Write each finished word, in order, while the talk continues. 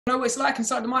Know what it's like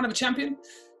inside the mind of a champion?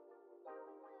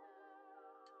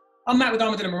 I'm Matt with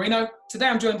Armadillo Merino. Today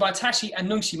I'm joined by Tashi and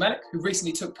Nungshi Malik, who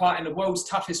recently took part in the world's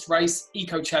toughest race,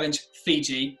 Eco Challenge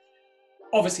Fiji.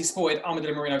 Obviously sported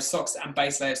Armadillo Merino socks and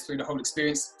base layers through the whole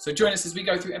experience. So join us as we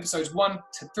go through episodes 1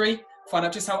 to 3, find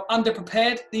out just how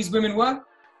underprepared these women were.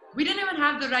 We didn't even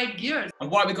have the right gears. And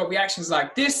why we got reactions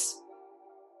like this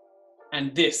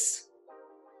and this.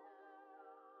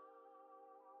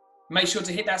 Make sure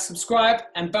to hit that subscribe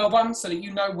and bell button so that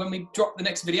you know when we drop the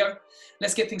next video.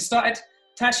 Let's get things started.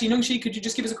 Tashi, Nungshi, could you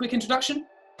just give us a quick introduction?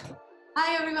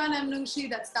 Hi everyone, I'm Nungshi,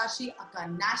 that's Tashi,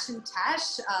 Akka Nash and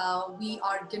Tash. We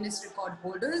are Guinness record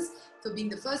holders for being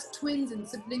the first twins and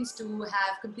siblings to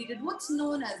have completed what's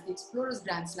known as the Explorers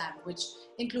Grand Slam, which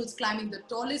includes climbing the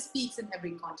tallest peaks in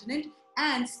every continent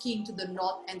and skiing to the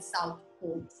North and South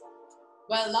poles.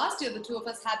 Well, last year the two of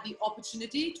us had the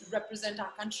opportunity to represent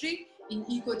our country in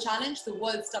Eco Challenge, the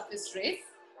world's toughest race,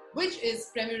 which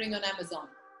is premiering on Amazon.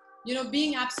 You know,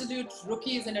 being absolute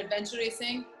rookies in adventure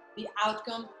racing, the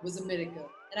outcome was a miracle.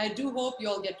 And I do hope you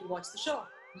all get to watch the show.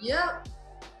 Yep.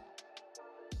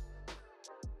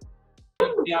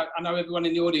 Yeah, I know everyone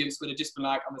in the audience would have just been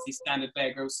like, obviously standard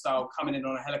Bear Grylls style, coming in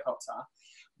on a helicopter.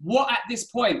 What at this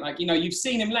point, like, you know, you've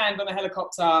seen him land on a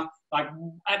helicopter, like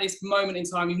at this moment in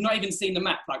time, you've not even seen the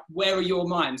map. Like, where are your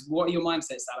minds? What are your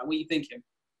mindsets, Salah? What are you thinking?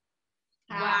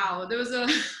 Wow, there was a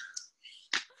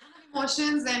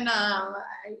emotions and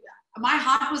my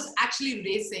heart was actually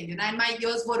racing and my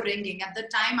ears were ringing. At the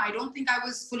time, I don't think I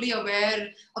was fully aware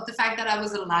of the fact that I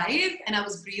was alive and I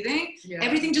was breathing. Yeah.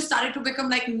 Everything just started to become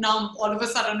like numb all of a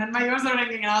sudden and my ears are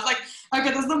ringing and I was like,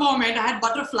 okay, this is the moment. I had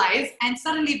butterflies and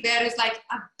suddenly Bear is like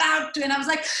about to, and I was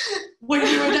like, wait,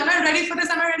 am I ready for this?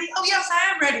 Am I ready? Oh yes,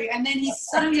 I am ready. And then he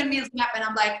suddenly unveils the map and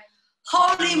I'm like,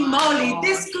 holy moly,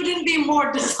 this couldn't be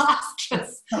more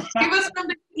disastrous. It was from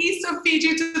the east of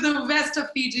Fiji to the west of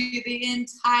Fiji, the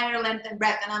entire length and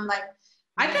breadth. And I'm like,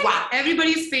 I think wow.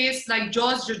 Everybody's face, like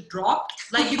jaws just dropped.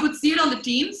 Like you could see it on the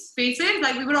team's faces.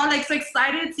 Like we were all like so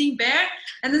excited seeing Bear.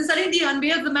 And then suddenly he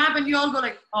unveils the map and we all go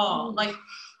like, oh, like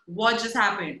what just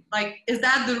happened? Like, is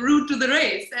that the route to the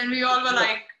race? And we all were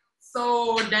like,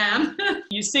 so damn.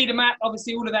 You see the map,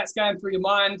 obviously all of that's going through your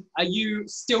mind. Are you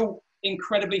still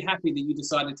incredibly happy that you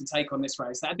decided to take on this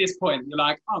race? At this point, you're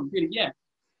like, oh, really, yeah.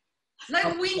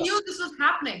 Like we knew this was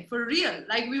happening for real.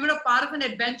 Like we were a part of an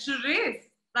adventure race.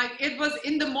 Like it was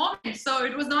in the moment. So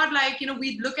it was not like, you know,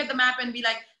 we'd look at the map and be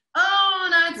like, oh,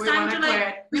 now it's time to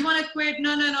like, we want to quit.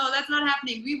 No, that's not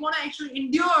happening. We want to actually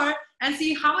endure and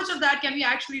see how much of that can we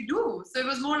actually do. So it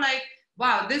was more like,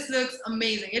 wow, this looks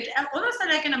amazing. It almost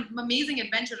felt like an amazing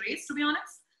adventure race, to be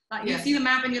honest. Like you see the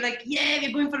map and you're like, yeah,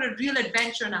 we're going for a real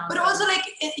adventure now. But also like,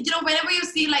 you know, whenever you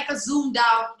see like a zoomed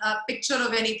out picture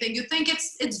of anything, you think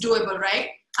it's doable,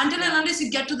 right? Until and unless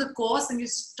you get to the course and you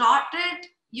start it,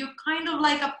 you're kind of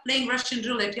like playing Russian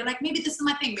roulette. You're like, maybe this is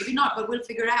my thing, maybe not, but we'll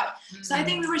figure it out. So I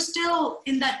think we were still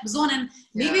in that zone and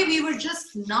maybe we were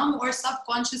just numb or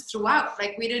subconscious throughout.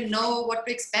 Like we didn't know what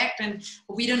to expect and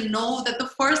we didn't know that the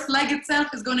first leg itself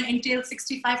is going to entail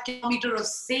 65 kilometers of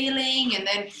sailing and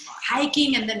then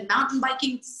hiking and then mountain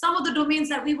biking, some of the domains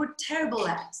that we were terrible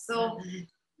at. So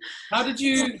how did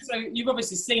you, so you've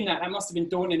obviously seen that, that must have been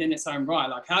daunting in its own right.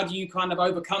 Like how do you kind of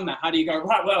overcome that? How do you go,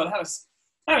 right, well, that was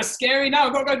scary. Now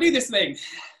I've got to go do this thing.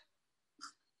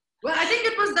 Well, I think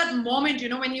it was that moment, you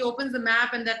know, when he opens the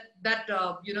map and that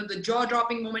you know, the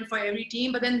jaw-dropping moment for every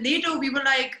team. But then later we were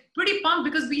like pretty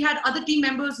pumped because we had other team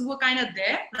members who were kind of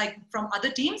there, like from other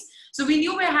teams. So we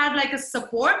knew we had like a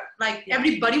support, like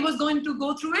everybody was going to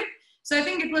go through it. So I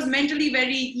think it was mentally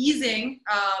very easing,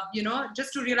 you know,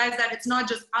 just to realize that it's not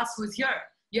just us who's here.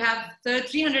 You have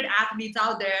 300 athletes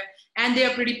out there and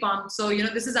they're pretty pumped. So, you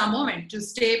know, this is our moment to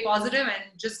stay positive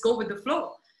and just go with the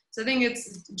flow. So I think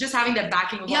it's just having that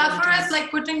backing. Yeah, for us, like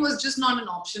quitting was just not an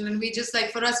option. And we just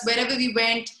like, for us, wherever we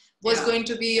went was going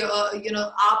to be, you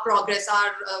know, our progress,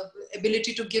 our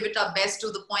ability to give it our best to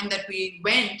the point that we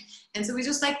went. And so we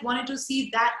just like wanted to see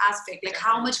that aspect, like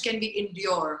how much can we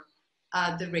endure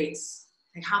the race?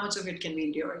 Like how much of it can we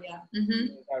endure? Yeah.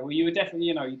 Well, you were definitely,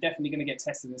 you know, you're definitely going to get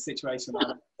tested in a situation like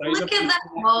that. So look at that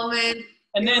moment.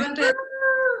 And then,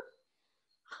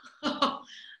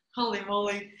 holy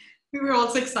moly, we were all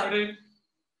so excited.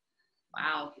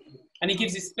 Wow. And he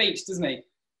gives his speech, doesn't he?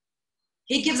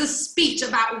 He gives a speech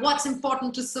about what's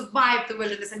important to survive the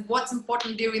wilderness and what's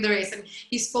important during the race. And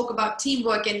he spoke about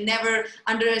teamwork and never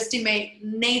underestimate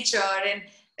nature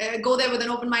and go there with an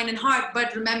open mind and heart,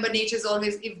 but remember nature is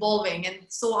always evolving and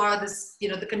so are this, you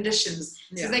know, the conditions.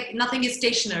 So it's like nothing is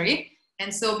stationary.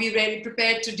 And so be ready,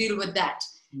 prepared to deal with that.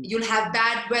 You'll have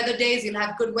bad weather days, you'll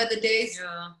have good weather days.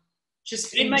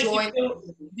 just Did it make you enjoy. feel,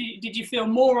 did you feel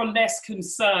more or less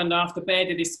concerned after Bear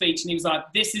did his speech and he was like,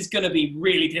 this is going to be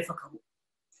really difficult?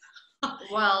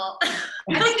 Well,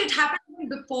 I think it happened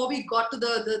before we got to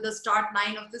the start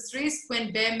line of this race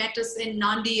when Bear met us in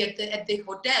Nandi at the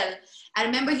hotel. I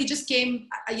remember he just came,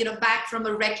 back from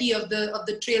a recce of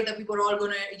the trail that we were all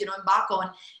going to, embark on.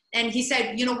 And he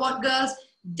said, you know what, girls,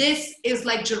 this is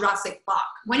like Jurassic Park.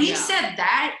 When he said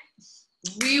that,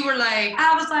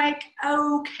 I was like,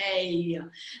 okay,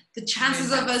 the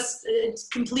chances of us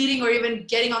completing or even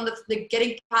getting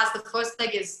getting past the first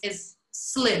leg is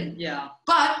slim. Yeah.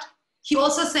 But he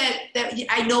also said that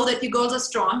I know that you girls are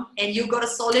strong and you've got a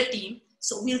solid team,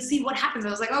 so we'll see what happens. I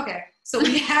was like, okay. So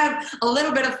we have a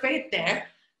little bit of faith there.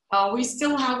 We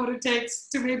still have what it takes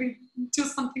to maybe do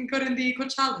something good in the Eco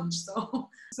Challenge. So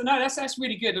no, that's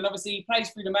really good. And obviously he plays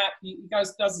through the map, he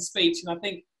does the speech, and I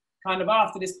think kind of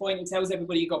after this point he tells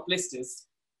everybody you got blisters.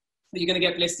 That you're going to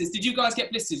get blisters. Did you guys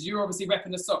get blisters? You're obviously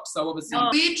repping the socks, so obviously...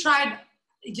 We tried,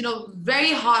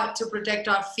 very hard to protect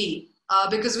our feet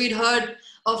because we'd heard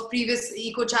of previous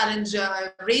Eco Challenge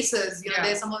races.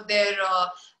 There's some of their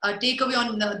takeaway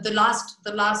on the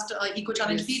last Eco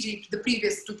Challenge Fiji, the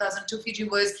previous 2002 Fiji,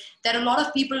 was that a lot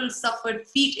of people suffered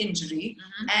feet injury,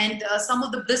 and some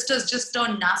of the blisters just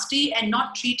turned nasty, and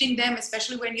not treating them,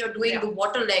 especially when you're doing the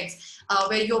water legs,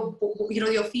 where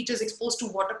your feet is exposed to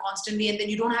water constantly, and then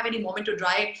you don't have any moment to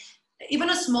dry. Even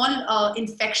a small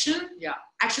infection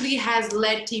actually has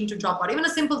led team to drop out. Even a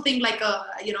simple thing like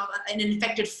an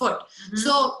infected foot.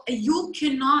 So you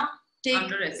cannot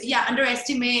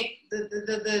underestimate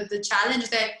the challenge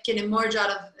that can emerge out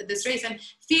of this race, and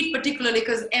feet particularly,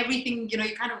 because everything, you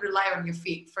kind of rely on your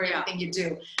feet for everything you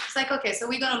do. It's like, okay, so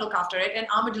we're going to look after it. And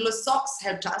Armadillo socks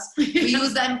helped us. We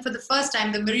used them for the first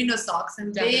time, the Merino socks,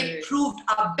 and they proved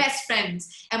our best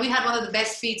friends. And we had one of the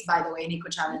best feet, by the way, in Eco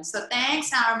Challenge. So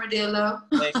thanks, Armadillo.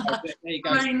 There you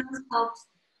go. Merino socks.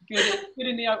 Good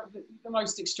in the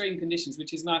most extreme conditions,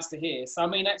 which is nice to hear. So, I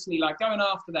mean, actually, like going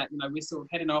after that, we're sort of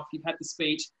heading off. You've had the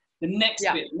speech. The next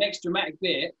bit, the next dramatic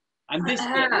bit, and this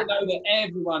bit, that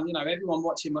everyone, everyone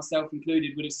watching, myself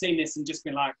included, would have seen this and just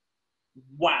been like,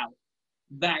 wow,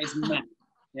 that is mad.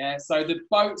 Yeah, so the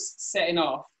boat's setting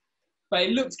off, but it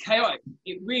looked chaotic.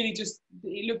 It really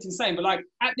it looked insane. But like,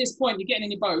 at this point, you're getting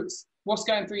in your boats. What's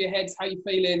going through your heads? How you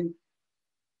feeling?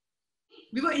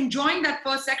 We were enjoying that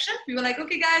first section. We were like,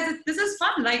 okay, guys, this is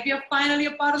fun. Like, we are finally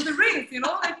a part of the race,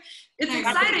 like, it's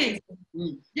exciting.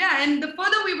 Yeah, and the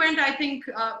further we went, I think,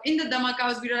 in the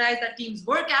Dhamakaos, we realized that teams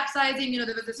were capsizing. There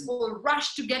was this whole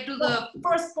rush to get to the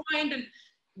first point. And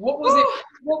what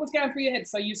was going through your head?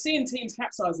 So you've seen teams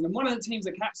capsizing, and one of the teams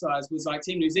that capsized was like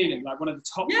Team New Zealand, like one of the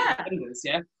top contenders,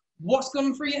 What's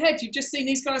gone through your head? You've just seen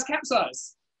these guys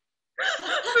capsize. We're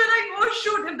like, oh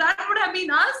shoot, if that would have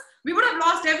been us, we would have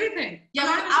lost everything. Yeah,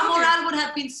 our morale would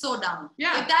have been so down.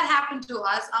 Yeah. If that happened to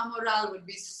us, our morale would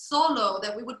be so low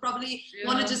that we would probably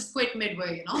want to just quit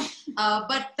midway,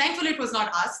 But thankfully it was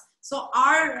not us. So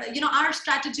our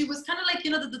strategy was kind of like,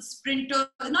 the sprinter,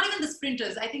 not even the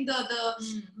sprinters. I think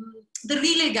the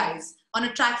relay guys on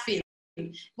a track field.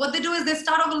 What they do is they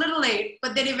start off a little late,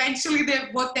 but then eventually they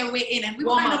work their way in. And we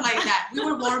were kind of like that. We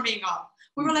were warming up.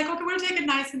 We were like, okay, we'll take it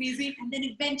nice and easy, and then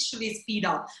eventually speed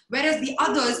up. Whereas the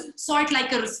others saw it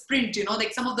like a sprint,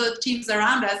 like some of the teams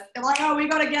around us, they were like, oh, we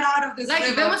got to get out of this.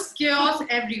 Like, there was chaos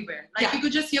everywhere. Like, you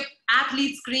could just hear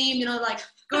athletes scream, like,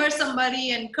 curse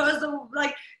somebody and curse them,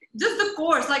 like, just the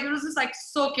course. Like, it was just, like,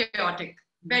 so chaotic.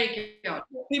 Very chaotic.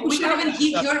 We could even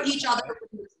hear each other.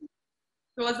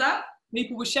 So what's that?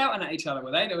 People were shouting at each other,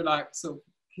 were they? They were like, sort of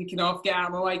kicking off, get out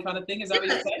of my way kind of thing. Is that what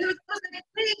you're saying? It was like,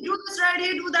 hey, do this right,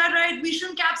 hey, do that right. We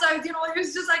shouldn't capsize. It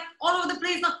was just like all over the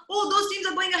place. Now, oh, those teams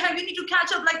are going ahead. We need to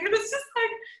catch up. Like, it was just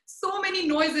like so many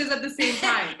noises at the same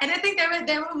time. And I think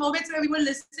there were moments where we were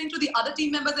listening to the other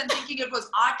team members and thinking it was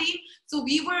our team. So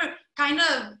we were kind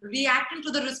of reacting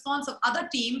to the response of other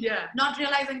teams, not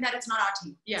realizing that it's not our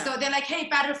team. Yeah. So they're like, hey,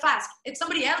 paddle fast. It's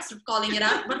somebody else calling it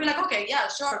out. But we're like, okay, yeah,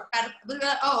 sure. Paddle. But we're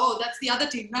like, oh, that's the other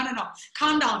team. No.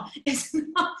 Calm down. It's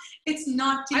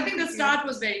not team. I think the start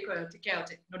was very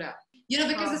chaotic, no doubt.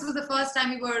 Because this was the first time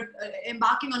we were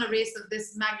embarking on a race of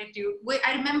this magnitude.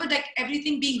 I remember like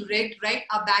everything being rigged, right?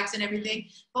 Our bags and everything.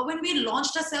 But when we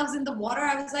launched ourselves in the water,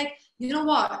 I was like, you know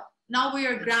what? Now we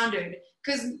are grounded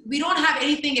because we don't have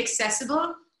anything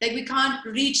accessible. Like we can't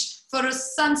reach for a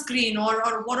sunscreen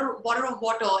or water.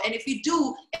 And if we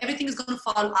do, everything is going to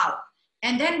fall out.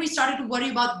 And then we started to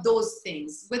worry about those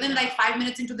things. Within like 5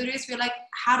 minutes into the race, we were like,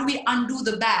 how do we undo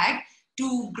the bag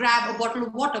to grab a bottle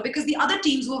of water? Because the other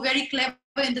teams were very clever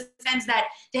in the sense that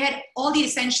they had all the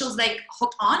essentials like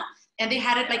hooked on and they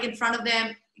had it like in front of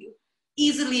them.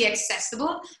 easily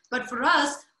accessible. But for us,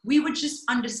 we were just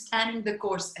understanding the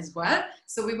course as well.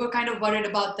 So we were kind of worried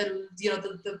about the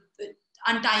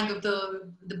untying of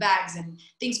the bags and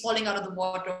things falling out of the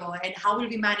water, and how will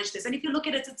we manage this? And if you look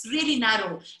at it, it's really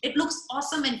narrow. It looks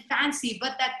awesome and fancy,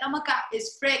 but that tamaka is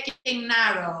freaking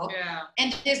narrow. Yeah.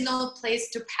 And there's no place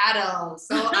to paddle.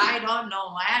 So I don't know.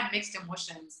 I had mixed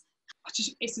emotions.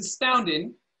 It's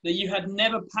astounding that you had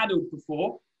never paddled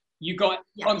before. You got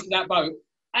onto that boat,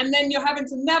 and then you're having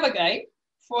to navigate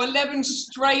for 11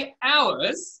 straight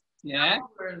hours. Yeah.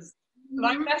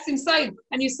 Like, that's insane.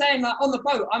 And you're saying, like, on the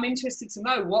boat, I'm interested to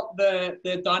know what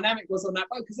the dynamic was on that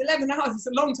boat, because 11 hours is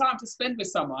a long time to spend with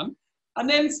someone, and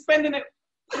then spending it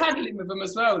paddling with them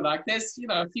as well. Like, there's, you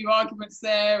know, a few arguments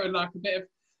there, and like a bit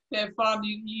of fun.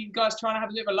 You guys trying to have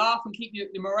a bit of a laugh and keep your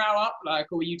morale up, like,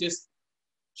 or were you just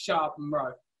shut up and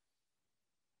row?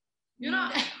 You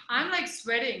know, I'm like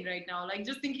sweating right now. Like,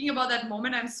 just thinking about that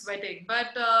moment, I'm sweating. But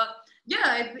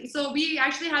yeah, so we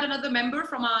actually had another member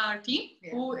from our team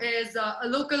who is a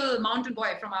local mountain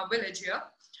boy from our village here.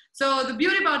 So the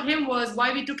beauty about him was,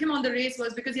 why we took him on the race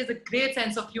was because he has a great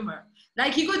sense of humor.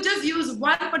 Like, he could just use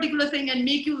one particular thing and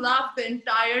make you laugh the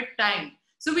entire time.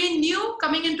 So we knew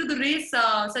coming into the race,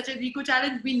 such as Eco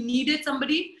Challenge, we needed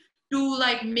somebody to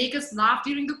like make us laugh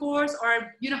during the course,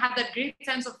 or, you know, have that great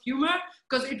sense of humor,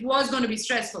 because it was going to be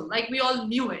stressful. Like, we all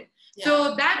knew it. Yeah.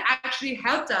 So that actually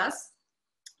helped us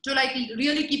to like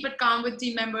really keep it calm with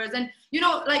team members. And, you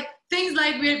know, like things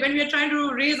like when we're trying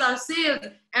to raise our sails,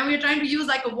 and we're trying to use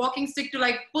like a walking stick to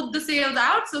like put the sails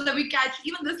out so that we catch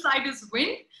even the slightest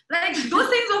wind. Like, those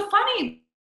things were funny,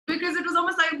 because it was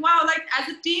almost like, wow, like as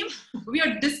a team, we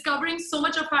are discovering so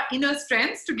much of our inner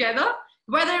strengths together.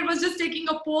 Whether it was just taking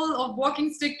a pole of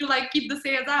walking stick to like keep the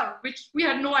sails out, which we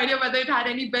had no idea whether it had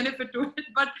any benefit to it.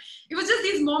 But it was just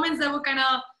these moments that were kind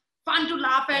of fun to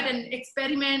laugh at and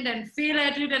experiment and fail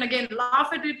at it, and again laugh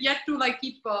at it, yet to like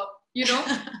keep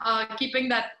keeping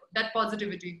that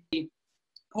positivity.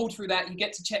 Pulled through that, you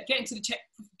get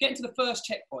into the first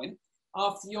checkpoint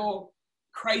after your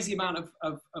crazy amount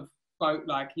of boat,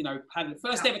 like, you know, paddling,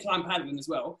 first ever time paddling as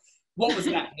well. What was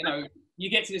that? You know, you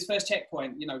get to this first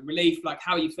checkpoint, you know, relief, like,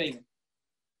 how are you feeling?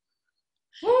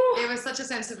 It was such a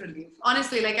sense of relief.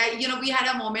 Honestly, like, we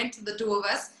had a moment, the two of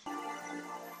us.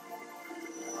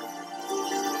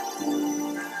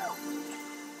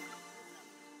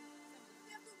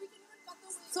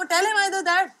 So tell him either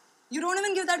that. You don't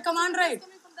even give that command right.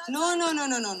 No.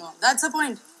 That's the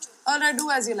point. All right, do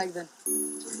as you like then.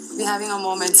 We're having our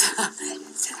moments.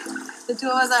 The two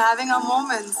of us are having our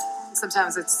moments.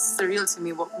 Sometimes it's surreal to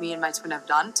me what me and my twin have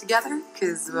done together,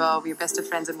 because we're best of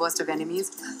friends and worst of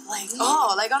enemies. Like,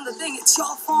 like on the thing, it's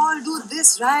your fault, do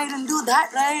this right and do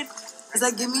that right. It's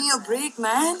like, give me a break,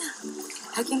 man.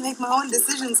 I can make my own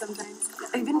decisions sometimes.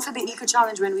 Even for the Eco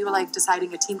Challenge, when we were like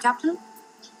deciding a team captain,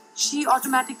 she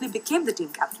automatically became the team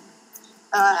captain.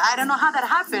 I don't know how that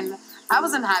happened. I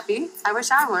wasn't happy. I wish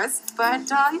I was. But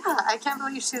yeah, I can't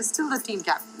believe she's still the team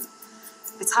captain.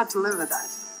 It's hard to live with that.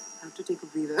 I have to take a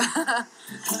breather.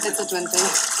 It's a twin thing.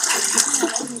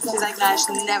 She's like, nah,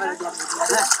 she'll never again.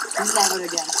 Never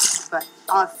again. But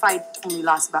our fight only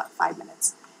lasts about 5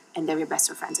 minutes. And then we're best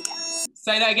of friends again.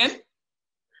 Say that again?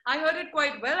 I heard it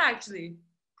quite well, actually.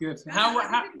 Good. How was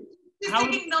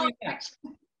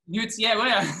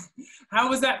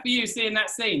that for you, seeing that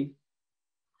scene?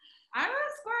 I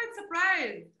was quite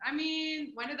surprised. I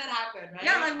mean, when did that happen, right?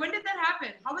 Yeah, like, when did that happen?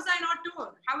 How was I not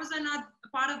told? How was I not a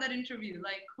part of that interview?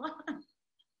 Like, what?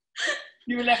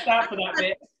 You were left out for that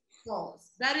bit.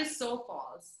 False. That is so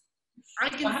false. I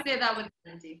can say that with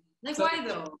guarantee. Like, why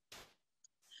though?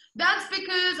 That's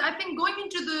because I think going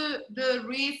into the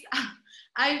race,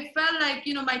 I felt like,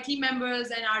 you know, my team members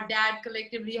and our dad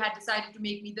collectively had decided to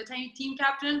make me the team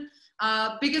captain,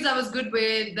 because I was good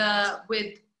with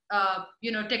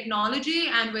technology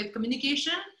and with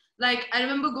communication. Like, I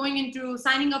remember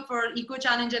signing up for Eco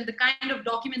Challenge and the kind of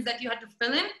documents that you had to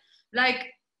fill in,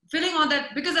 like filling all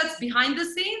that, because that's behind the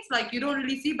scenes, like you don't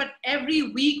really see, but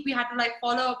every week we had to like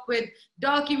follow up with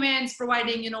documents,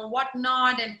 providing, you know,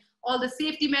 whatnot, and all the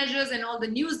safety measures and all the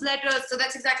newsletters. So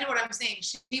that's exactly what I'm saying.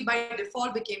 She by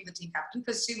default became the team captain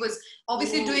because she was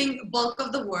obviously doing bulk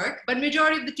of the work, but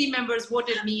majority of the team members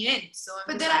voted me in. So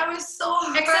but then I was so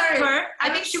hurt. Except her. I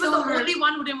think she was the only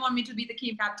one who didn't want me to be the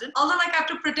team captain. Although like I have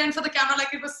to pretend for the camera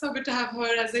like it was so good to have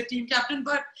her as a team captain,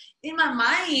 but in my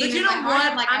mind, but you know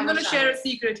what? Like, I'm going to share a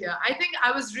secret here. I think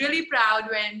I was really proud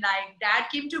when like dad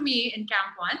came to me in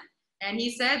Camp 1. And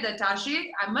he said that,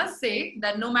 Tashi, I must say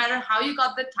that no matter how you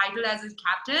got the title as his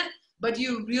captain, but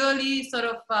you really sort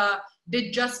of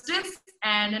did justice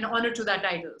and an honor to that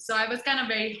title. So I was kind of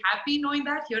very happy knowing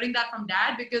that, hearing that from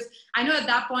Dad, because I know at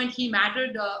that point he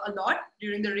mattered a lot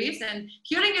during the race, and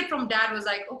hearing it from Dad was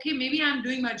like, okay, maybe I'm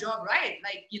doing my job right.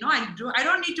 Like, you know, I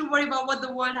don't need to worry about what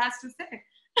the world has to say.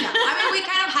 Yeah, I mean, we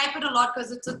kind of hype it a lot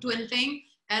because it's a twin thing.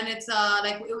 And it's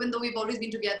like, even though we've always been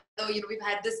together, you know, we've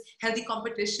had this healthy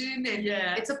competition, and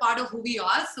it's a part of who we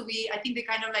are. So I think they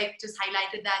kind of like just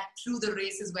highlighted that through the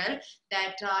race as well.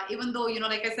 That even though, you know,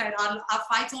 like I said, our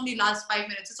fights only last 5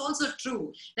 minutes. It's also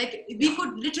true. Like we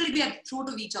could literally be at the throat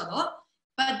of each other.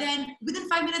 But then within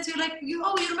 5 minutes, you're like, you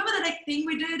remember that like thing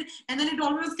we did? And then it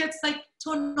almost gets like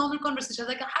to a normal conversation.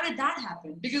 Like, how did that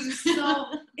happen? Because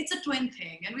it's a twin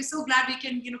thing. And we're so glad we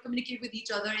can, you know, communicate with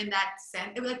each other in that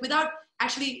sense. Like without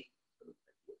actually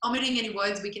omitting any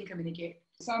words, we can communicate.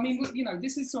 So, I mean, you know,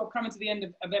 this is sort of coming to the end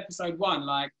of episode 1.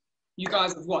 Like, you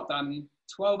guys have done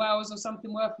 12 hours or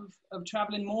something worth of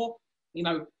traveling more? You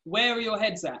know, where are your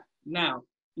heads at now?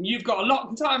 And you've got a lot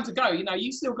of time to go. You know,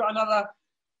 you still got another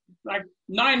like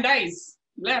 9 days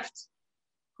left.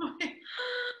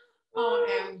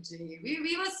 OMG.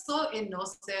 We were so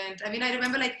innocent. I mean, I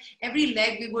remember like every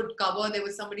leg we would cover, there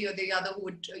was somebody or the other who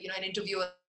would, you know, an interviewer,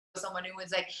 someone who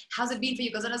was like, how's it been for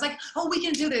you guys? And I was like, oh, we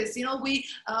can do this. You know, we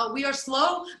are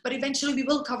slow, but eventually we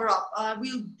will cover up.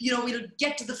 We'll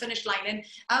get to the finish line.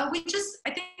 And we just,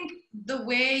 I think the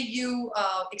way you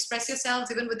express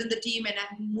yourselves, even within the team and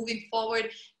moving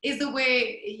forward, is the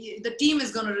way the team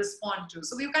is going to respond to.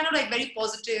 So we were kind of like very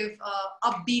positive,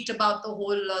 upbeat about the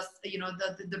whole,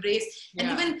 the race. And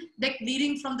even like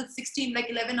leading from the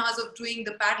 11 hours of doing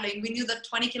the paddling, we knew that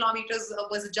 20 kilometers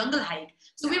was a jungle hike.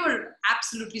 So we were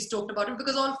absolutely stoked about it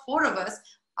because all 4 of us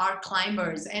are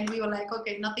climbers, and we were like,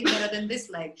 okay, nothing better than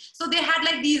this leg. So they had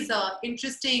like these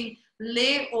interesting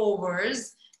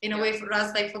layovers in a way for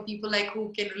us, like for people like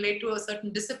who can relate to a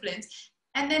certain disciplines.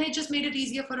 And then it just made it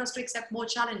easier for us to accept more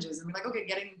challenges. And we're like,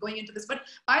 okay, going into this. But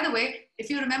by the way, if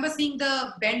you remember seeing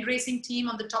the bend racing team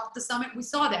on the top of the summit, we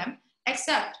saw them,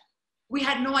 except we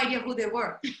had no idea who they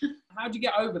were. How'd you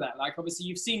get over that? Like, obviously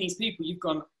you've seen these people, you've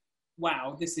gone,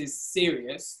 wow, this is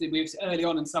serious. We're early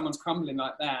on and someone's crumbling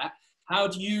like that. How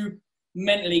do you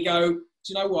mentally go, do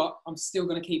you know what? I'm still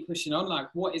going to keep pushing on. Like,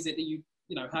 what is it that you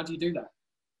know, how do you do that?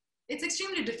 It's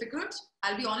extremely difficult.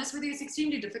 I'll be honest with you, it's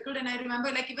extremely difficult. And I remember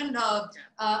like even about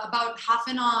half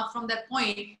an hour from that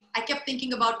point, I kept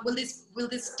thinking about, will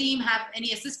this team have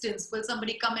any assistance? Will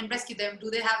somebody come and rescue them? Do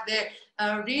they have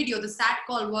their radio, the SAT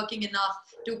call working enough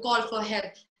to call for help?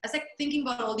 I was like thinking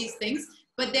about all these things.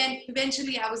 But then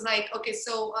eventually I was like, okay,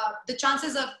 so the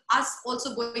chances of us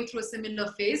also going through a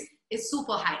similar phase is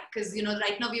super high. Because, you know,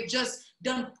 right now we've just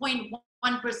done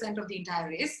 0.1% of the entire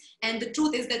race. And the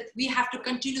truth is that we have to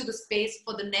continue the space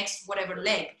for the next whatever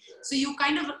leg. So you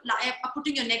kind of are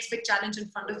putting your next big challenge in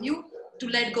front of you to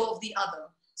let go of the other.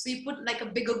 So you put like a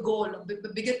bigger goal,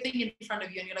 a bigger thing in front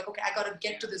of you, and you're like, okay, I got to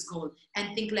get to this goal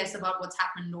and think less about what's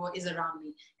happened or is around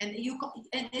me. And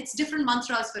it's different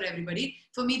mantras for everybody.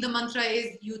 For me, the mantra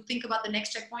is you think about the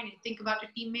next checkpoint, you think about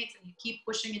your teammates, and you keep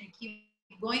pushing and you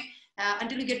keep going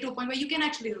until you get to a point where you can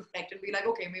actually reflect and be like,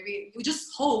 okay, maybe you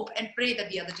just hope and pray that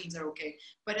the other teams are okay.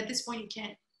 But at this point, you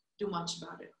can't do much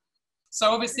about it. So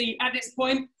obviously, at this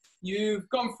point, you've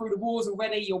gone through the walls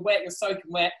already. You're wet, you're soaking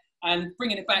wet. And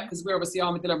bringing it back, because we're obviously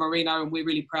Armadillo Merino and we're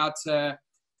really proud to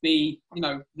be, you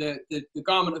know, the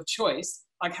garment of choice.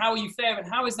 Like, how are you faring?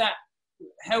 How is that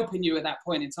helping you at that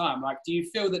point in time? Like, do you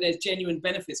feel that there's genuine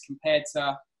benefits compared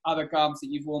to other garments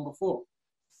that you've worn before?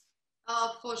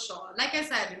 For sure. Like I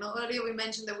said, you know, earlier we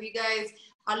mentioned that we guys,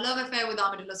 our love affair with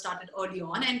Armadillo started early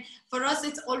on. And for us,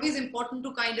 it's always important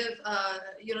to kind of,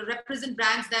 represent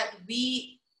brands that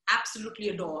we absolutely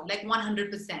adore, like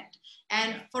 100%.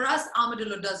 And for us,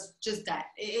 Armadillo does just that.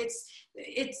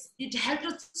 It helped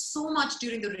us so much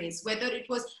during the race, whether it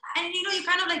was, and you know, you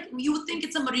kind of like, you would think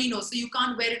it's a merino, so you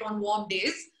can't wear it on warm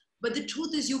days. But the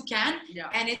truth is you can,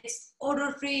 and it's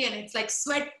odor-free and it's like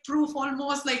sweat-proof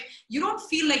almost. Like you don't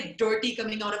feel like dirty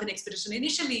coming out of an expedition.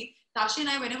 Initially, Tashi and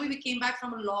I, whenever we came back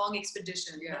from a long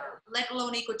expedition, let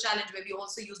alone Eco Challenge, where we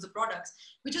also use the products,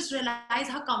 we just realized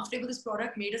how comfortable this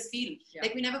product made us feel.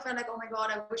 Like we never felt like, oh my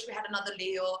God, I wish we had another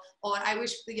layer, or I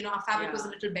wish, you know, our fabric was a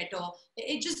little better.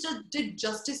 It just did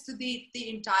justice to the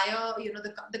entire, you know,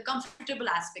 the comfortable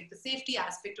aspect, the safety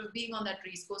aspect of being on that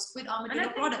race course with Armadillo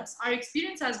products. Our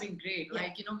experience has been great.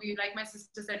 Like, you know, like my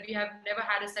sister said, we have never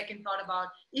had a second thought about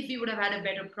if we would have had a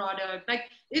better product. Like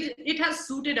it has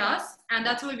suited us, and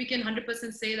that's why we can can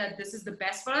 100% say that this is the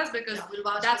best for us because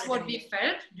that's what we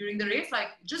felt during the race. Like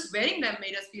just wearing them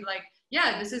made us feel like,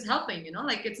 yeah, this is helping, you know,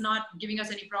 like it's not giving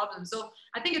us any problems. So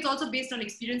I think it's also based on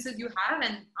experiences you have,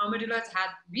 and Armadillo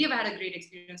we have had a great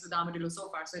experience with Armadillo so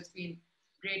far. So it's been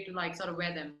great to like sort of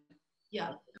wear them.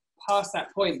 Yeah. Past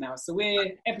that point now. So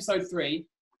we're episode 3,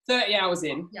 30 hours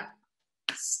in. Yeah.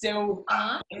 Still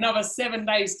another 7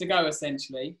 days to go,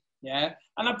 essentially. Yeah.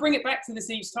 And I bring it back to this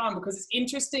each time because it's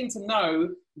interesting to know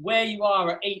where you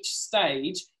are at each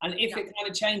stage and if it kind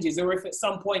of changes, or if at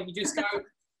some point you just go,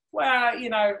 well, you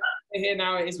know, we're here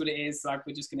now, it is what it is. Like,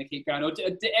 we're just going to keep going. Or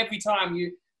every time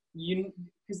you,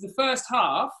 because the first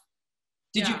half,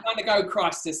 did you kind of go,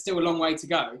 Christ, there's still a long way to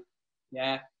go?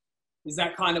 Yeah. Is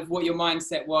that kind of what your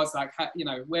mindset was? Like, you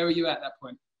know, where were you at that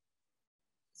point?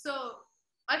 So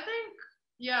I think,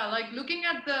 yeah, like looking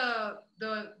at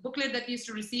the booklet that we used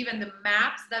to receive and the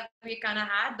maps that we kind of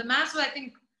had, the maps were, I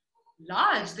think,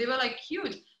 large. They were like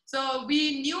huge. So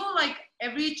we knew like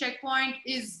every checkpoint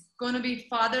is going to be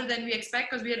farther than we expect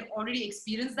because we had already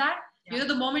experienced that. Yeah. You know,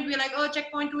 the moment we were like, oh,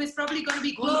 checkpoint 2 is probably going to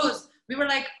be close. We were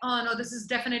like, oh no, this is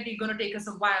definitely going to take us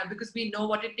a while because we know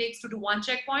what it takes to do one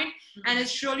checkpoint, and it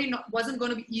surely wasn't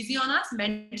going to be easy on us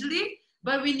mentally.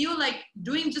 But we knew like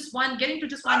getting to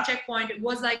just one checkpoint, it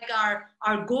was like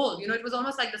our goal. You know, it was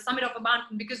almost like the summit of a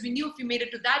mountain because we knew if we made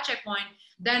it to that checkpoint,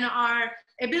 then our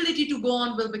ability to go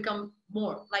on will become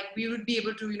more. Like we would be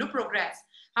able to, you know, progress.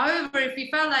 However, if we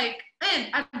felt like,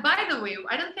 and by the way,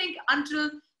 I don't think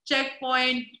until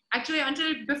checkpoint, actually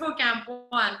until before camp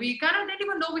 1, we kind of didn't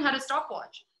even know we had a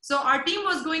stopwatch. So our team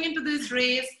was going into this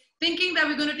race thinking that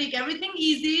we're going to take everything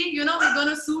easy, you know, we're going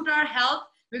to suit our health,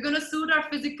 we're going to suit our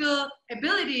physical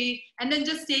ability, and then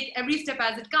just take every step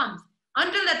as it comes.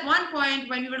 Until at one point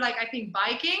when we were like, I think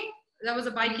biking, that was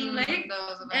a biking leg,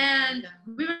 and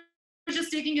we were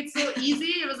just taking it so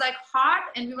easy. It was like hot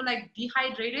and we were like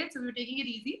dehydrated, so we were taking it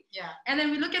easy. Yeah. And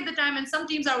then we look at the time and some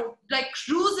teams are like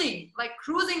cruising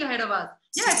ahead of us.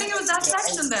 Yeah, I think it was that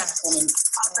section there.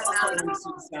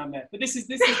 But this is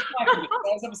I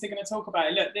was obviously going to talk about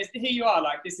it. Look, here you are.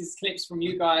 Like, this is clips from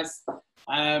you guys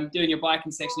doing your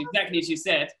biking section, exactly as you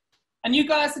said. And you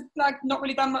guys have like not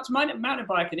really done much mountain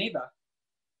biking either.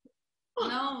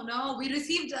 No, we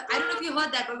received, I don't know if you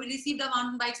heard that, but we received our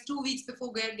mountain bikes 2 weeks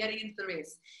before getting into the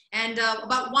race. And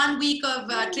about 1 week of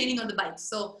training on the bikes.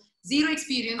 So zero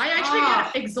experience. I actually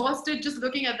get exhausted just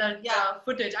looking at that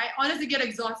footage. I honestly get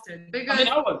exhausted. Because I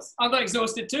mean, I got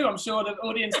exhausted too. I'm sure the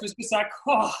audience was just like,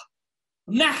 oh,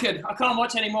 I'm knackered. I can't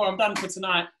watch anymore. I'm done for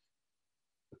tonight.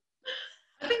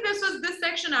 I think this was this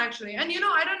section actually. And you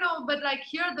know, I don't know, but like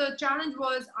here the challenge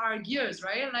was our gears,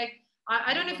 right? Like,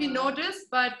 I don't know if you noticed,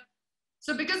 but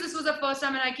so because this was the first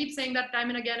time, and I keep saying that time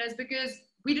and again, is because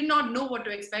we did not know what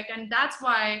to expect. And that's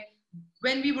why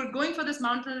when we were going for this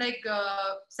mountain lake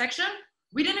section,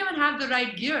 we didn't even have the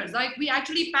right gears. Like we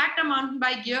actually packed our mountain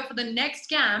bike gear for the next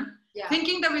camp,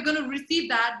 thinking that we're going to receive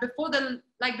that before the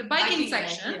biking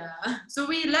section. Yeah. So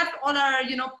we left all our,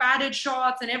 you know, padded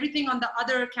shorts and everything on the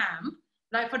other camp,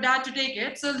 like for Dad to take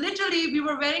it. So literally we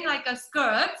were wearing like a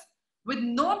skirt with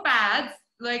no pads,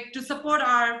 like to support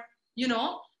our, you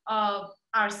know,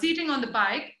 our seating on the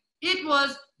bike. It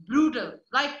was brutal.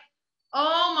 Like,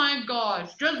 oh my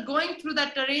gosh, just going through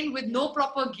that terrain with no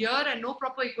proper gear and no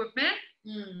proper equipment.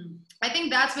 I think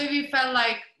that's where we felt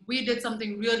like we did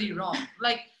something really wrong.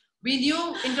 Like we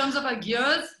knew in terms of our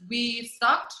gears, we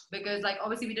sucked because like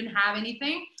obviously we didn't have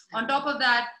anything. On top of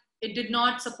that, it did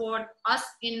not support us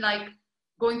in like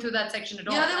going through that section at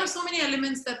all. Yeah, there were so many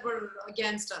elements that were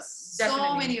against us. Definitely.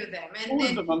 So many of them. And all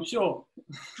of them, I'm sure.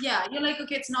 Yeah, you're like,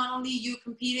 okay, it's not only you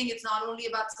competing, it's not only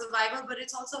about survival, but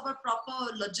it's also about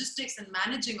proper logistics and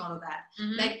managing all of that.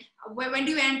 Like, when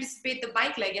do you anticipate the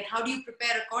bike leg and how do you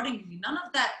prepare accordingly? None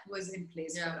of that was in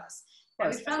place for us.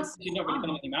 Well, you've not really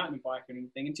done any mountain bike or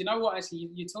anything. And do you know what,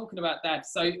 actually, you're talking about that.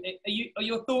 So are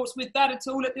your thoughts with that at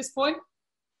all at this point?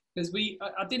 Because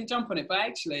I didn't jump on it, but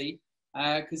actually,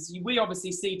 because we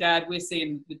obviously see Dad, we're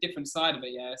seeing the different side of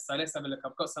it, yeah? So let's have a look.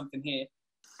 I've got something here.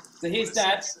 So here's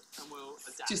Dad,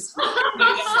 just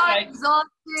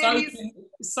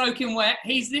soaking wet.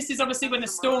 This is obviously when the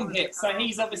storm hit, so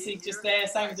he's obviously just there,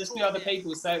 same as a few other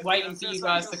people, so waiting for you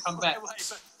guys to come back.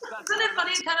 Isn't it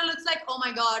funny? It kind of looks like, oh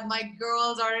my God, my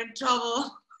girls are in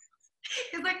trouble.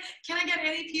 It's like, can I get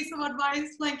any piece of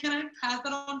advice? Like, can I pass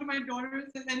that on to my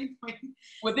daughters at any point?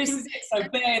 Well, this is it. So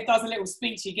Bear does a little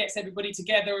speech. He gets everybody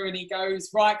together and he goes,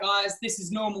 right, guys, this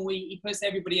is normal. He puts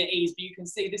everybody at ease, but you can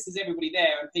see this is everybody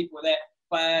there and people are there.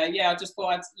 But yeah, I just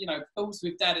thought I'd, thoughts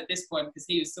with Dad at this point, because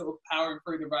he was sort of powering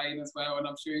through the rain as well, and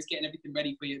I'm sure he's getting everything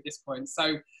ready for you at this point.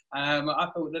 So I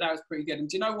thought that was pretty good. And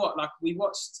do you know what? Like, we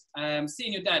watched,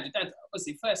 seeing your dad,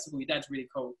 obviously, first of all, your dad's really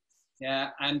cool. Yeah,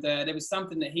 and there was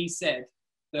something that he said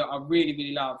that I really,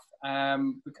 really love,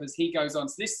 because he goes on.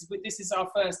 So this is our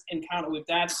first encounter with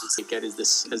Dad. I carry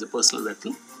this as a personal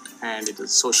weapon, and it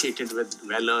is associated with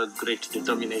valor, great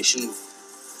determination.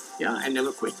 Yeah, I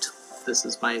never quit. This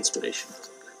is my inspiration,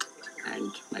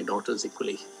 and my daughters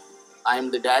equally. I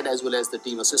am the dad as well as the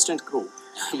team assistant crew.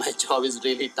 My job is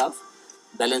really tough,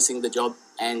 balancing the job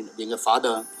and being a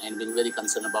father and being very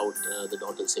concerned about the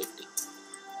daughter's safety.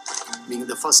 Being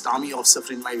the first army officer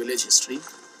in my village history,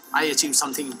 I achieved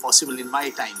something impossible in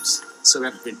my times. So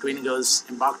when twin girls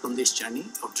embarked on this journey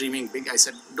of dreaming big, I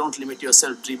said, don't limit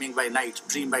yourself dreaming by night,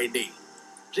 dream by day.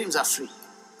 Dreams are free.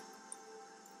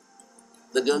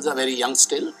 The girls are very young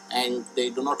still, and they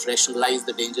do not rationalize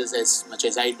the dangers as much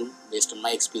as I do, based on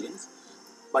my experience.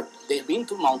 But they have been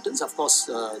through mountains. Of course,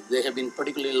 they have been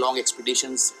particularly long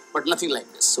expeditions, but nothing like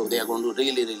this. So they are going to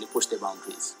really, really push their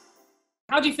boundaries.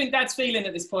 How do you think Dad's feeling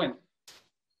at this point?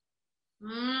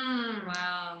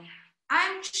 Wow.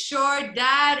 I'm sure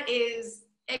Dad is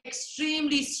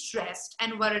extremely stressed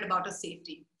and worried about his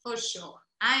safety, for sure.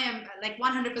 I am like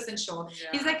 100% sure. Yeah.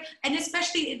 He's like, and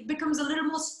especially it becomes a little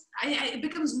more, it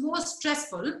becomes more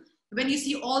stressful when you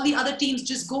see all the other teams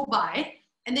just go by.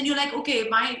 And then you're like, okay,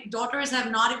 my daughters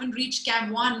have not even reached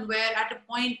Camp 1, where at a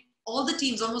point, all the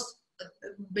teams, almost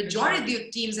majority of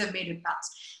the teams have made it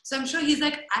past. So I'm sure he's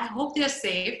like, I hope they're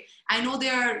safe. I know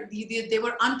they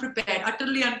were unprepared,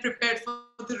 utterly unprepared for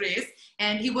the race.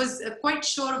 And he was quite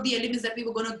sure of the elements that we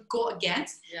were going to go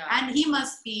against. Yeah. And he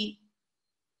must be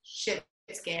shit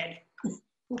scared,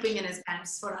 pooping in his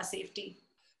pants for our safety.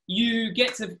 You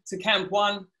get to Camp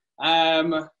 1,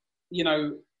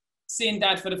 seeing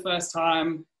Dad for the first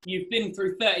time. You've been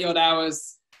through 30 odd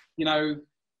hours,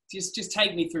 just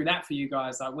take me through that for you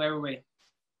guys. Like, where are we?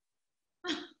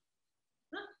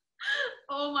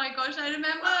 Oh my gosh, I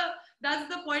remember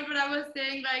that's the point where I was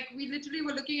saying, like, we literally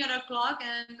were looking at our clock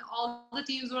and all the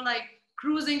teams were like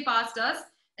cruising past us.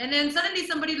 And then suddenly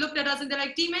somebody looked at us and they're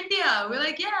like, Team India. We're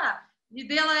like, yeah.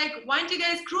 They're like, why aren't you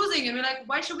guys cruising? And we're like,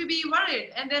 why should we be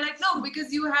worried? And they're like, no,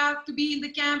 because you have to be in the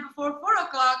camp before 4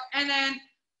 o'clock. And then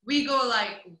we go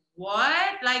like,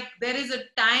 what? Like, there is a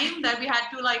time that we had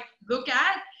to like look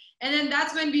at. And then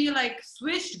that's when we like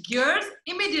switched gears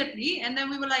immediately. And then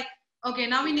we were like, okay,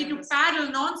 now we need to paddle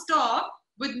non-stop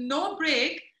with no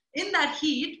break in that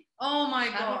heat. Oh my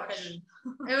gosh.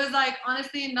 It was like,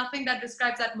 honestly, nothing that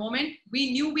describes that moment.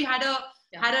 We knew we had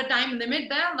a time limit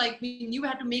there. Like, we knew we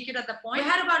had to make it at the point. We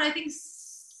had about, I think,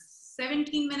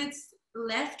 17 minutes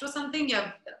left or something.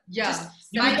 Yeah. Just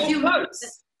by a few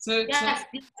minutes. So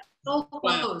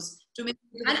close to make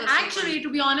it. And actually, to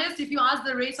be honest, if you ask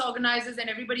the race organizers and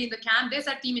everybody in the camp, they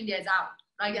said Team India is out.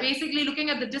 Like, basically looking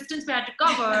at the distance we had to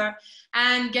cover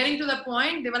and getting to the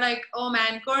point, they were like, oh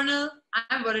man, Colonel,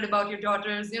 I'm worried about your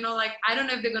daughters. Like, I don't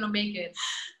know if they're going to make it.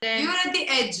 Then, we were at the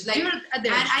edge. Like, we were at the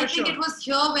edge, and I think it was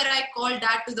here where I called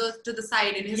Dad to the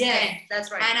side in his head.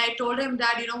 That's right. And I told him,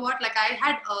 Dad, you know what? Like, I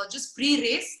had just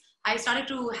pre-race, I started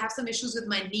to have some issues with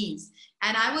my knees.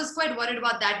 And I was quite worried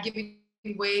about that giving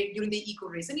way during the eco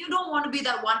race. And you don't want to be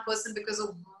that one person because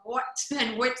of what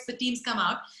the teams come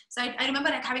out. So I remember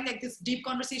like having like this deep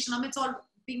conversation amidst all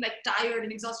being like tired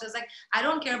and exhausted. I was like, I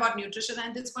don't care about nutrition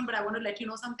at this point, but I want to let you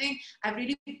know something. I've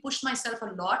really pushed myself a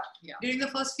lot during the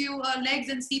first few legs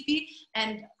in CP.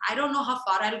 And I don't know how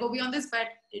far I'll go beyond this, but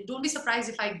don't be surprised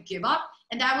if I give up.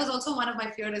 And that was also one of my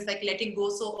fears, is like letting go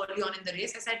so early on in the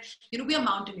race. I said, we are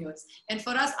mountaineers. And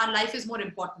for us, our life is more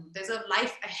important. There's a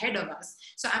life ahead of us.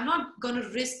 So I'm not going to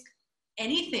risk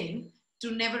anything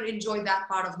to never enjoy that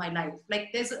part of my life.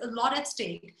 Like, there's a lot at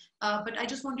stake, but I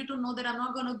just want you to know that I'm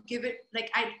not going to give it, like,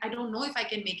 I don't know if I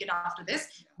can make it after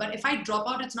this, but if I drop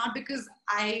out, it's not because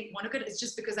I want to quit, it's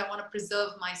just because I want to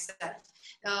preserve myself.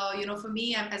 For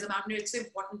me, as a mountaineer, it's so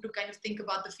important to kind of think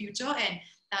about the future and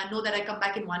know that I come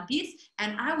back in one piece.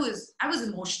 And I was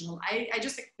emotional. I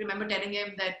just remember telling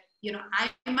him that,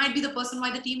 I might be the person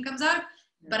why the team comes out,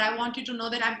 but I want you to know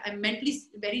that I'm mentally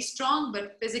very strong,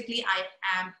 but physically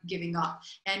I am giving up.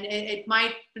 And it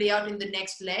might play out in the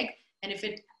next leg. And if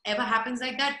it ever happens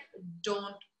like that,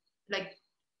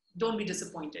 don't be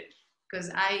disappointed, because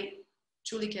I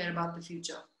truly care about the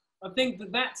future. I think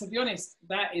that, to be honest,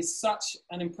 that is such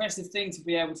an impressive thing to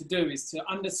be able to do, is to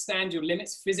understand your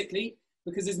limits physically,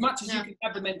 because as much as you can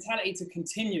have the mentality to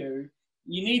continue,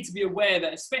 you need to be aware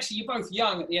that, especially you're both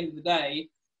young at the end of the day,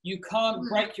 you can't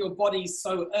break your body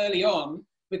so early on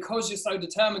because you're so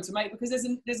determined to make, because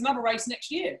there's another race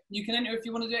next year. You can enter if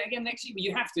you want to do it again next year, but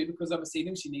you have to, because obviously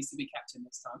Nungshi needs to be captain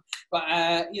this time.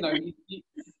 But, you know,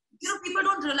 people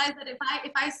don't realize that if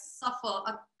I suffer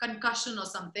a concussion or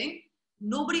something,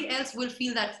 nobody else will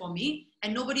feel that for me,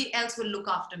 and nobody else will look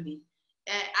after me.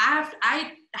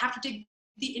 I have to take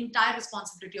the entire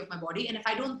responsibility of my body. And if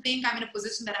I don't think I'm in a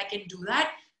position that I can do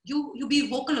that, you be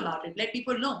vocal about it. Let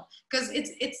people know, because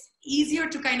it's easier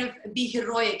to kind of be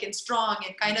heroic and strong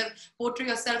and kind of portray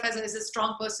yourself as a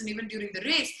strong person even during the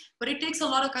race. But it takes a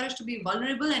lot of courage to be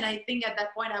vulnerable. And I think at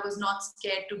that point, I was not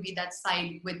scared to be that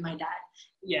side with my dad.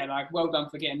 Yeah, like, well done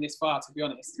for getting this far, to be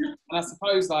honest. And I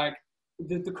suppose, like,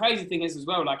 the crazy thing is as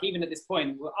well, like, even at this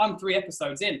point, I'm 3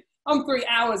 episodes in. I'm 3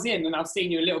 hours in, and I've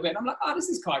seen you a little bit, and I'm like, oh, this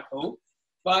is quite cool.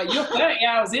 But you're 30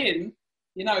 hours in,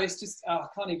 you know, it's just, I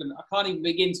can't even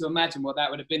begin to imagine what that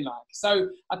would have been like. So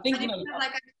I think, you know,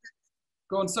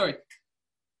 go on, sorry.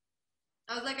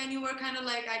 I was like, and you were kind of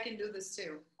like, I can do this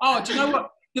too. Oh, do you know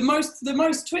what? The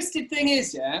most twisted thing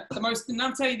is, and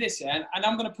I'll tell you this, and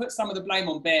I'm going to put some of the blame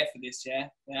on Bear for this,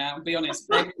 I'll be honest,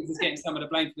 Bear is getting some of the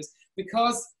blame for this,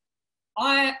 because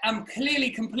I am clearly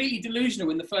completely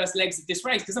delusional in the first legs of this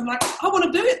race, because I'm like, I want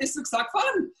to do it, this looks like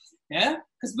fun,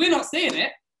 because we're not seeing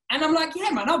it, and I'm like,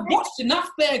 yeah, man, I've watched enough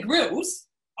Bear Grylls,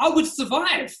 I would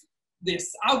survive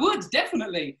this, I would,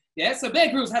 definitely, so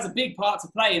Bear Grylls has a big part to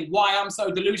play in why I'm so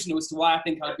delusional as to why I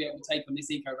think I'd be able to take on this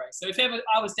eco race. So if ever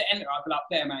I was to enter, I'd be like,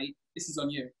 Bear, mate, this is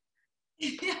on you.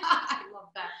 Yeah, I love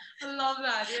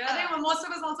that. I think most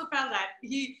of us also felt that.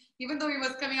 Even though he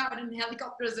was coming out in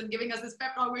helicopters and giving us this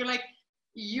pep talk, we were like,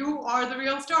 you are the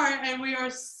real star, and we are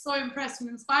so impressed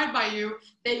and inspired by you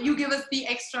that you give us the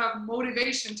extra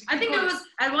motivation to keep going. It was,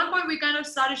 at one point, we kind of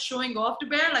started showing off to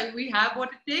Bear, like, we have what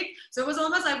it takes. So it was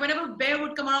almost like whenever Bear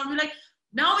would come around, we're like,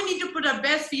 now we need to put our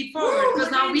best feet forward,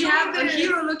 because now we have a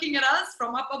hero looking at us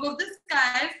from up above the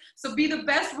skies. So be the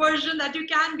best version that you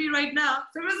can be right now.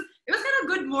 So it was kind of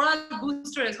good morale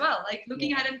booster as well. Like,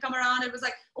 looking at him come around, it was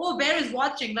like, oh, Bear is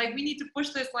watching. Like, we need to push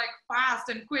this like fast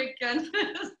and quick and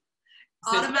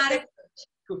automatic.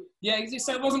 Cool. Yeah,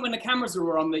 so it wasn't when the cameras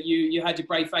were on that you had your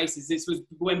brave faces. This was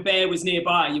when Bear was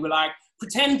nearby. You were like,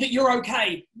 pretend that you're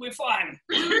okay. We're fine.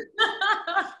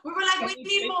 We were like, we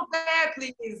need more Bear,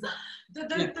 please.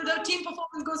 The team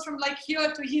performance goes from like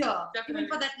here to here. Definitely.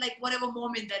 Even for that, like, whatever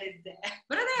moment that is there.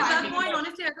 But I think at that point,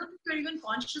 honestly, I don't think we're even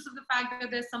conscious of the fact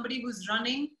that there's somebody who's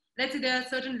running. Let's say there are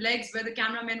certain legs where the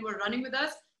cameramen were running with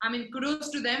us. I mean, kudos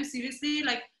to them, seriously.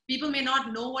 Like, people may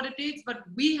not know what it takes, but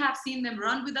we have seen them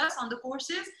run with us on the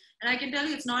courses. And I can tell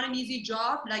you, it's not an easy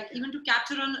job. Like, even to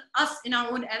capture on us in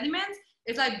our own elements,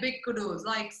 it's like big kudos.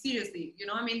 Like, seriously, you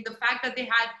know, I mean, the fact that they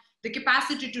had the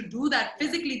capacity to do that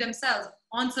physically themselves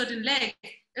on certain legs,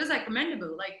 it was like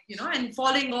commendable, like, you know, and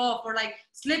falling off or like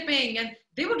slipping, and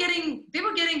they were getting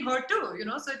hurt too, you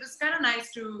know, so it was kind of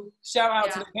nice to shout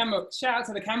out to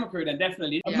the camera crew then,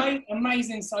 definitely.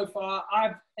 Amazing so far.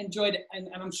 I've enjoyed it, and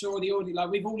I'm sure the audience,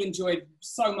 like, we've all enjoyed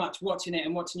so much watching it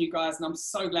and watching you guys, and I'm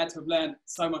so glad to have learned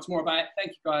so much more about it.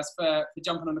 Thank you guys for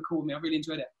jumping on the call with me. I really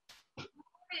enjoyed it.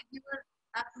 You were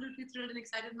absolutely thrilled and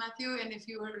excited, Matthew, and if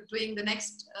you were doing the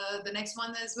next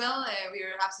one as well, we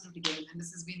are absolutely game, and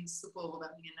this has been super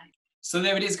overwhelming and nice. So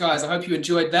there it is, guys. I hope you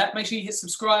enjoyed that. Make sure you hit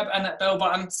subscribe and that bell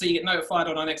button so you get notified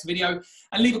on our next video,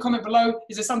 and leave a comment below.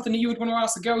 Is there something that you would want to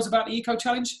ask the girls about the Eco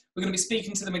Challenge? We're going to be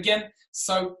speaking to them again,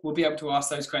 so we'll be able to ask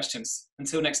those questions.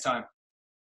 Until next time.